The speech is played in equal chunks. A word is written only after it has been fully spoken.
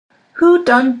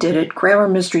Whodun Did It Grammar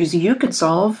Mysteries You Can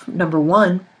Solve, number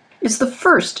 1, is the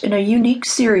first in a unique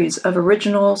series of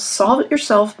original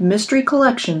solve-it-yourself mystery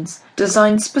collections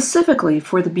designed specifically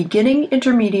for the beginning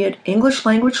intermediate English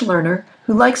language learner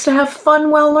who likes to have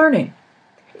fun while learning.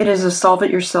 It is a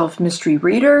solve-it-yourself mystery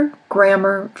reader,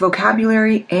 grammar,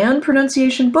 vocabulary, and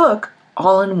pronunciation book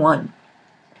all in one.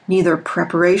 Neither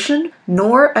preparation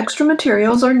nor extra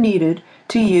materials are needed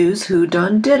to use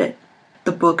Whodun Did It.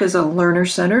 The book is a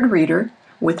learner-centered reader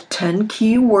with 10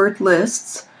 key word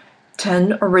lists,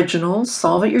 10 original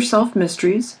solve-it-yourself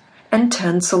mysteries, and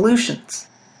 10 solutions.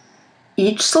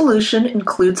 Each solution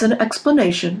includes an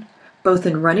explanation, both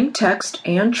in running text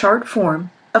and chart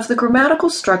form, of the grammatical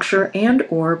structure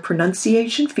and/or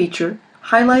pronunciation feature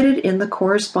highlighted in the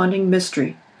corresponding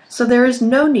mystery, so there is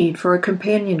no need for a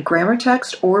companion grammar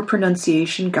text or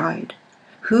pronunciation guide.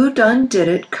 Whodun Did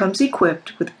It comes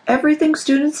equipped with everything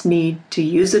students need to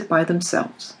use it by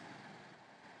themselves.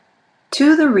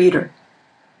 To the reader.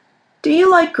 Do you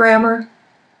like grammar?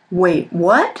 Wait,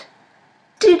 what?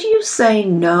 Did you say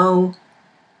no?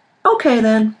 Okay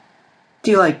then.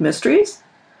 Do you like mysteries?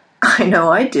 I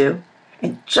know I do.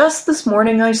 And just this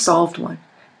morning I solved one.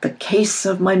 The case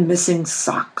of my missing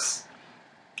socks.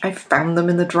 I found them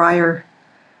in the dryer.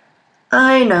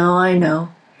 I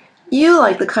know. You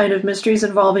like the kind of mysteries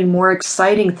involving more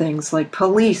exciting things like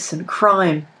police and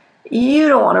crime. You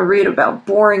don't want to read about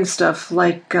boring stuff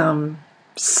like,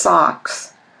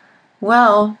 socks.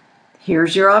 Well,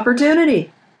 here's your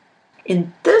opportunity.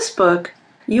 In this book,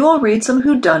 you will read some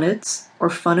whodunits, or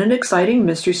fun and exciting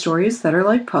mystery stories that are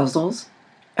like puzzles,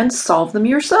 and solve them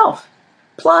yourself.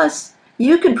 Plus,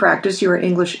 you can practice your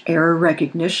English error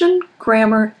recognition,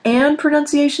 grammar, and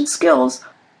pronunciation skills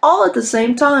all at the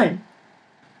same time.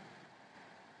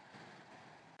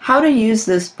 How to use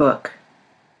this book.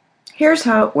 Here's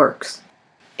how it works.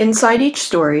 Inside each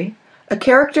story, a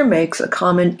character makes a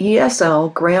common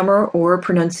ESL grammar or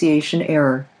pronunciation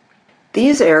error.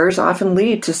 These errors often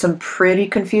lead to some pretty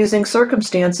confusing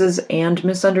circumstances and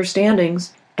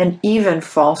misunderstandings, and even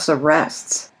false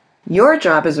arrests. Your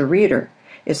job as a reader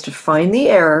is to find the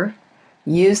error,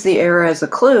 use the error as a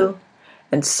clue,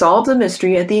 and solve the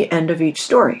mystery at the end of each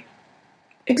story.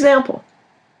 Example: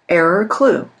 error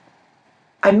clue.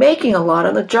 I'm making a lot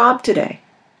on the job today.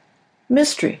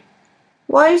 Mystery: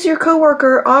 why is your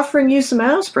coworker offering you some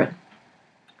aspirin?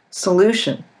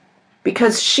 Solution: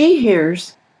 because she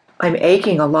hears, I'm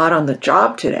aching a lot on the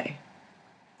job today.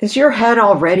 Is your head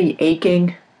already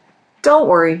aching? Don't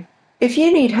worry. If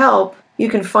you need help, you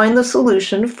can find the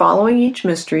solution following each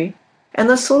mystery, and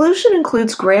the solution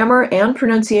includes grammar and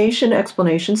pronunciation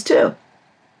explanations too.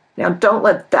 Now don't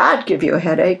let that give you a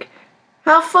headache.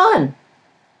 Have fun!